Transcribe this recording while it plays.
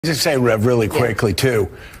Just say, Rev, really quickly, too.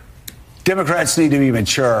 Democrats need to be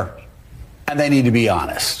mature, and they need to be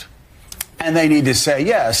honest. And they need to say,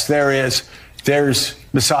 yes, there's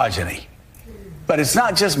misogyny. But it's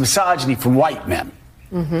not just misogyny from white men.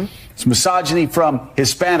 Mm-hmm. It's misogyny from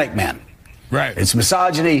Hispanic men. Right. It's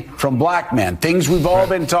misogyny from black men, things we've all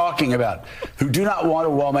been talking about, who do not want a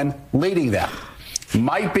woman leading them.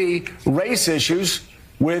 Might be race issues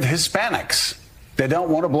with Hispanics. They don't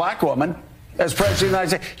want a black woman as president of the United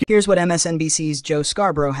States. Here's what MSNBC's Joe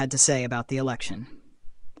Scarborough had to say about the election.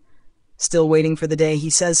 Still waiting for the day he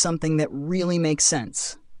says something that really makes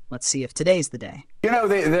sense. Let's see if today's the day. You know,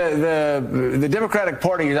 the Democratic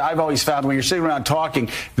Party, I've always found when you're sitting around talking,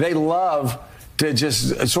 they love to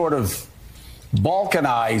just sort of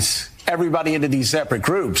balkanize everybody into these separate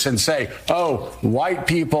groups and say, oh, white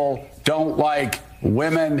people don't like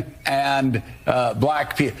women and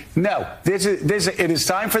black people. No, it is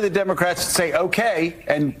time for the Democrats to say, okay,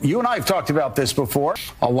 and you and I have talked about this before,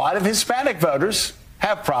 a lot of Hispanic voters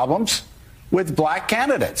have problems with black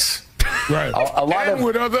candidates. Right. A lot and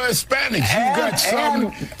with other Hispanics. You got some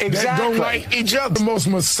that don't like each other. The most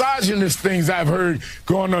misogynist things I've heard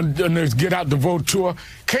going on this Get Out the Vote tour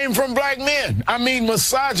came from black men. I mean,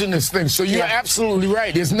 misogynist things. So you're absolutely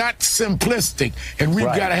right. It's not simplistic. And we've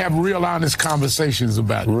got to have real honest conversations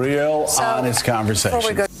about it. Real honest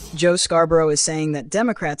conversations. Joe Scarborough is saying that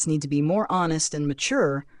Democrats need to be more honest and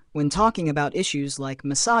mature when talking about issues like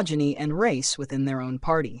misogyny and race within their own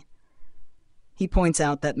party. He points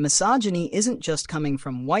out that misogyny isn't just coming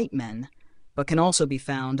from white men, but can also be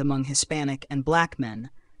found among Hispanic and black men,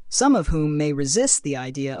 some of whom may resist the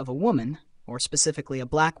idea of a woman, or specifically a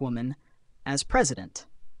black woman, as president.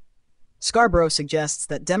 Scarborough suggests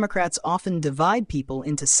that Democrats often divide people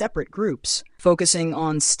into separate groups, focusing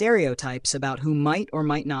on stereotypes about who might or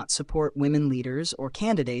might not support women leaders or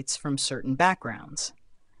candidates from certain backgrounds.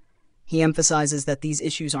 He emphasizes that these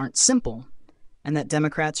issues aren't simple, and that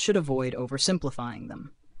Democrats should avoid oversimplifying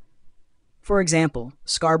them. For example,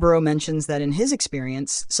 Scarborough mentions that in his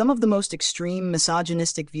experience, some of the most extreme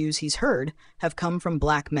misogynistic views he's heard have come from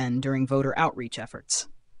black men during voter outreach efforts.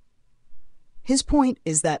 His point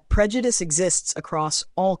is that prejudice exists across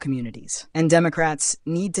all communities, and Democrats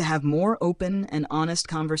need to have more open and honest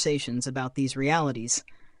conversations about these realities,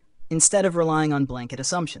 instead of relying on blanket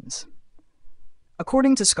assumptions.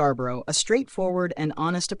 According to Scarborough, a straightforward and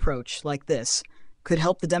honest approach like this could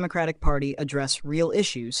help the Democratic Party address real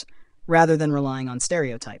issues rather than relying on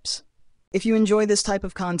stereotypes. If you enjoy this type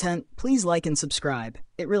of content, please like and subscribe.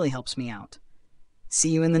 It really helps me out.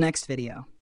 See you in the next video.